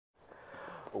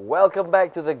Welcome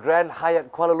back to the Grand Hyatt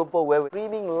Kuala Lumpur, where we're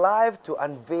streaming live to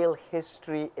unveil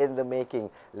history in the making.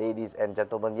 Ladies and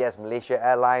gentlemen, yes, Malaysia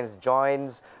Airlines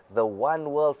joins the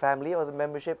oneworld family or the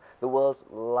membership, the world's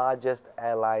largest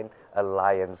airline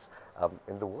alliance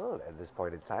in the world at this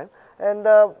point in time. And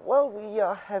well, we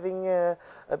are having a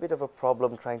bit of a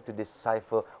problem trying to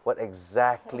decipher what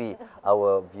exactly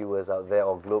our viewers out there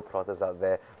or globetrotters out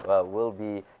there will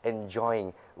be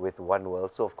enjoying with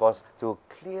oneworld. So of course, to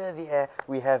clear the air,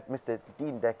 we have Mr.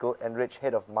 Dean Deco, Enrich,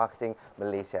 Head of Marketing,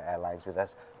 Malaysia Airlines, with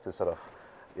us to sort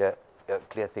of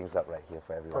clear things up right here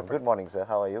for everyone. Perfect. Good morning, sir.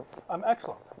 How are you? I'm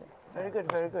excellent. Very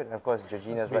good, very good. And of course,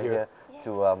 Georgina's be right here. here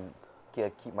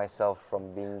to keep myself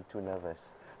from being too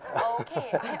nervous.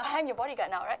 Okay, I'm your bodyguard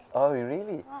now, right? Oh,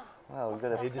 really? Wow, we've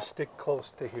got You to just stick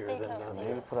close to here, Stay then close to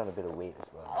maybe you. put on a bit of weight as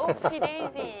well. Oopsie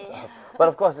daisy. But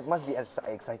of course, it must be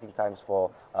exciting times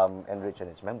for Enrich and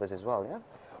its members as well, yeah?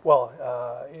 Well,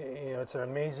 you know, it's an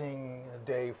amazing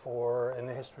day in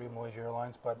the history of Malaysia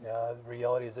Airlines, but the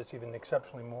reality is it's even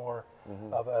exceptionally more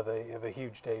of a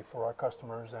huge day for our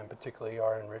customers, and particularly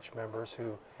our Enrich members,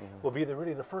 who will be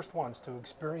really the first ones to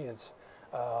experience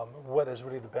what is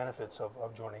really the benefits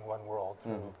of joining oneworld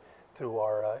through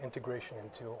our integration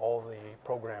into all the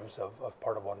programs of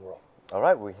part of oneworld. All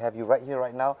right, we have you right here,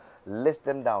 right now. List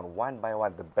them down one by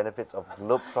one, the benefits of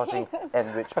globetrotting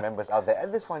Enrich members out there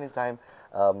at this point in time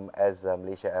as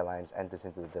Malaysia Airlines enters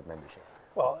into the membership.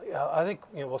 Well, I think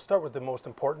we'll start with the most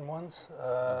important ones.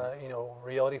 You know,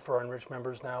 reality for our Enrich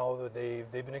members now,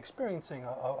 they've been experiencing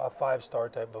a five-star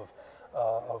type of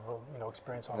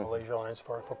experience on Malaysia Airlines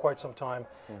for quite some time,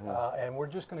 and we're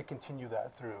just going to continue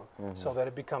that through, so that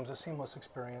it becomes a seamless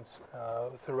experience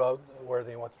throughout where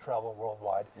they want to travel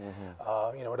worldwide.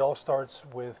 You know, it all starts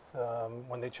with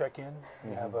when they check in.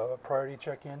 We have a priority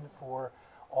check-in for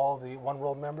all the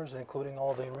oneworld members, including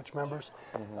all the Enrich members.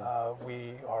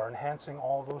 We are enhancing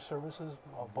all of those services,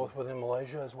 both within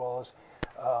Malaysia as well as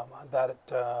that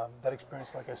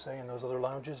experience, like I say, in those other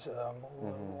lounges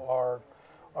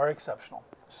are exceptional.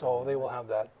 So they will have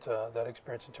that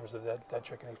experience in terms of that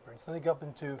check-in experience. Then they go up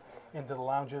into the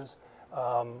lounges.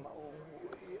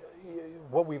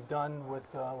 What we've done with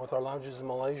our lounges in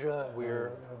Malaysia,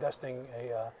 we're investing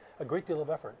a great deal of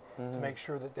effort to make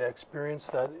sure that the experience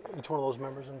that each one of those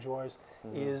members enjoys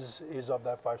is of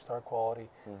that five-star quality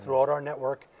throughout our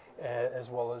network, as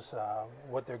well as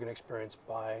what they're going to experience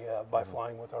by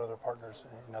flying with our other partners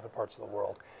in other parts of the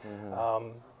world.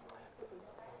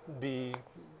 The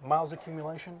miles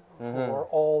accumulation for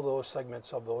all those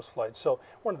segments of those flights. So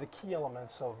one of the key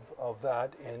elements of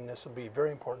that, and this will be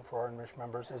very important for our Enrich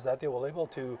members, is that they will be able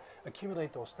to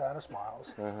accumulate those status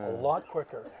miles a lot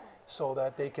quicker, so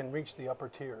that they can reach the upper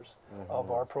tiers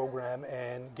of our program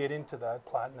and get into that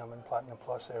Platinum and Platinum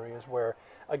Plus areas, where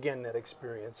again that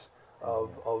experience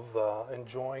of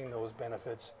enjoying those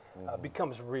benefits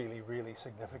becomes really, really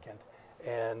significant.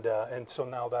 And so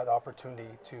now that opportunity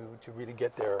to really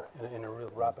get there in a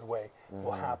real rapid way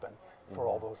will happen for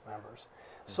all those members.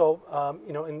 So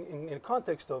you know, in the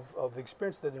context of the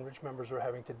experience that Enrich members are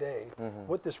having today,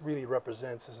 what this really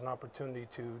represents is an opportunity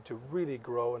to really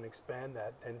grow and expand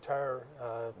that entire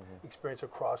experience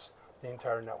across the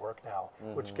entire network now,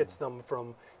 which gets them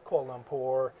from Kuala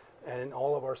Lumpur and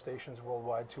all of our stations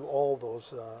worldwide to all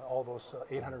those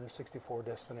 864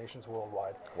 destinations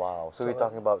worldwide. Wow! So we're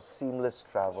talking about seamless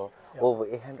travel, over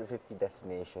 850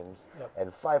 destinations,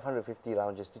 and 550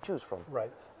 lounges to choose from.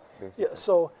 Right. Basically. Yeah.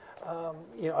 So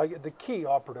you know, the key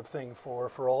operative thing for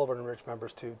all of our Enrich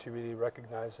members to really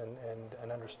recognize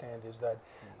and understand is that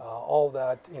all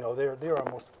that, you know, they're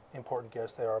our most important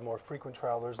guests. They are our more frequent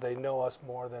travelers. They know us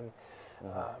more than.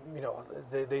 You know,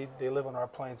 they live on our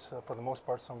planes for the most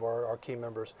part, some of our key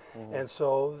members. And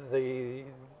so the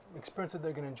experience that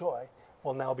they're going to enjoy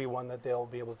will now be one that they'll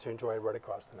be able to enjoy right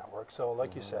across the network. So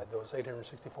like you said, those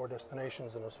 864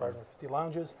 destinations and those 550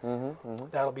 lounges,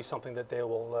 that'll be something that they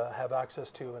will have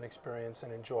access to and experience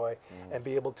and enjoy, and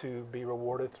be able to be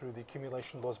rewarded through the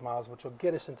accumulation of those miles, which will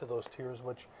get us into those tiers,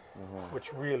 which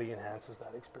really enhances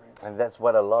that experience. And that's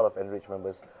what a lot of Enrich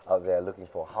members out there are looking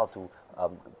for, how to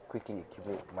quickly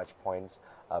accumulate much points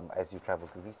as you travel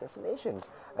to these destinations.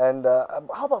 And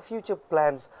how about future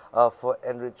plans for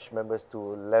Enrich members to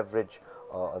leverage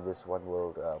this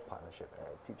oneworld partnership?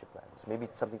 Future plans, maybe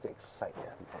something to excite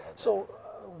people out there. So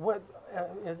what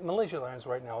in Malaysia Airlines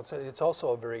right now, it's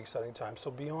also a very exciting time. So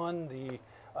beyond the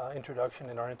introduction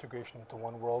and our integration into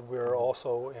oneworld, we're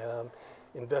also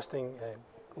investing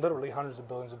literally hundreds of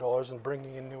billions of dollars and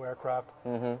bringing in new aircraft,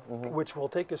 which will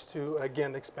take us to,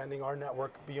 again, expanding our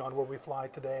network beyond where we fly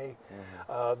today.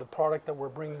 The product that we're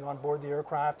bringing on board the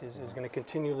aircraft is going to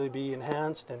continually be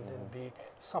enhanced and be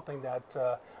something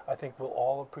that I think we'll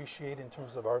all appreciate in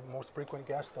terms of our most frequent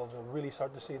guests. They'll really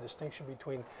start to see a distinction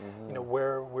between, you know,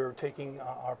 where we're taking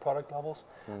our product levels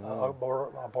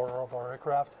aboard our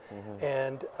aircraft,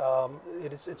 and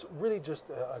it's really just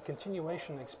a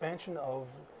continuation, expansion of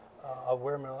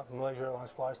where Malaysia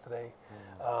Airlines flies today,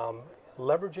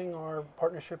 leveraging our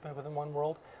partnership within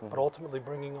oneworld, but ultimately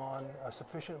bringing on a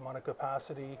sufficient amount of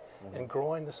capacity and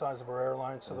growing the size of our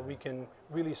airline so that we can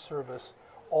really service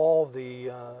all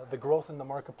the growth in the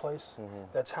marketplace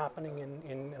that's happening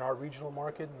in our regional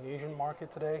market, in the Asian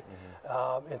market today,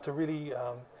 and to really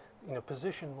you know,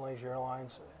 position Malaysia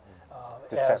Airlines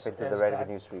to tap into the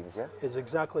revenue streams, yeah? Is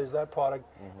exactly as that product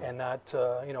and that,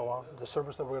 you know, the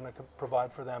service that we're going to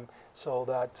provide for them, so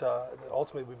that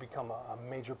ultimately we become a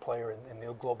major player in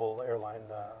the global airline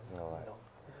you know,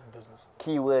 business.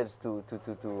 Keywords to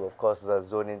of course,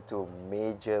 zone into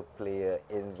major player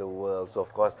in the world. So,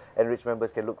 of course, Enrich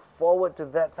members can look forward to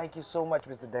that. Thank you so much,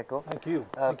 Mr. Deco. Thank you.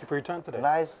 Thank you for your time today.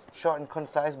 Nice, short and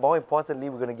concise. More importantly,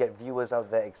 we're going to get viewers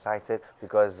out there excited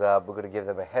because we're going to give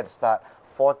them a head start.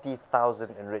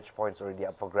 40,000 Enrich points already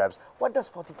up for grabs. What does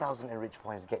 40,000 Enrich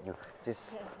points get you? Just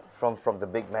from the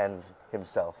big man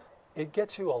himself. It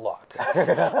gets you a lot.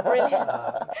 Brilliant.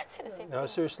 No,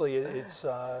 seriously, it's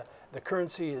the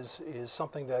currency is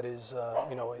something that is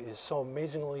you know, is so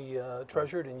amazingly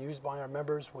treasured and used by our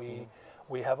members.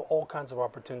 We have all kinds of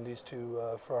opportunities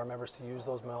for our members to use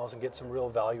those miles and get some real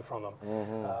value from them.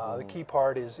 The key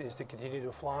part is to continue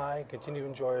to fly, continue to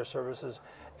enjoy our services,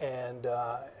 and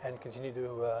continue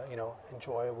to you know,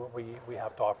 enjoy what we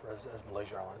have to offer as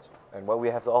Malaysia Airlines. And what we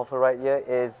have to offer right here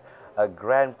is a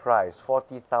grand prize,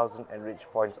 40,000 Enrich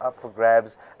points up for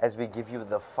grabs as we give you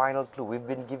the final clue. We've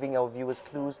been giving our viewers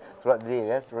clues throughout the day,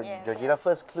 yes? Yeah. Georgina,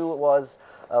 first clue was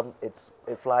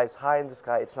it flies high in the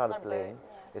sky. It's not a Not a plane. bird.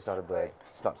 Yeah, It's not a bird.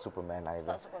 It's not Superman either. It's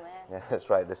not Superman. Yeah, that's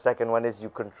right. The second one is you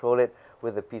control it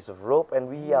with a piece of rope, and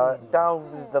we are down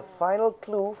with the final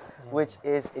clue, which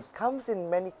is it comes in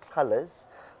many colors,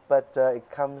 but it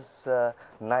comes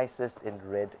nicest in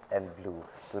red and blue.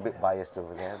 It's a bit biased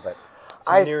over there, but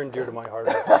It's near and dear to my heart.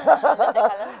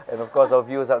 and of course our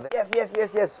viewers out there,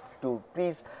 yes, to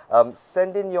please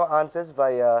send in your answers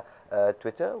via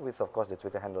Twitter with, of course, the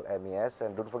Twitter handle MES,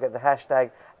 and don't forget the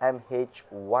hashtag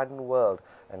MHoneworld.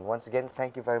 And once again,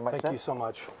 thank you very much, sir. Thank you so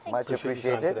much. Much Appreciate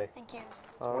your time appreciated. today. Thank you.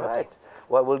 All right.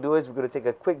 What we'll do is we're going to take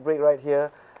a quick break right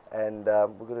here, and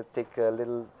we're going to take a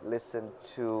little listen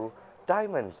to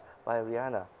Diamonds by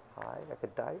Rihanna. Hi, like a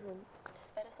diamond. This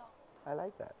is better song. I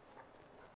like that.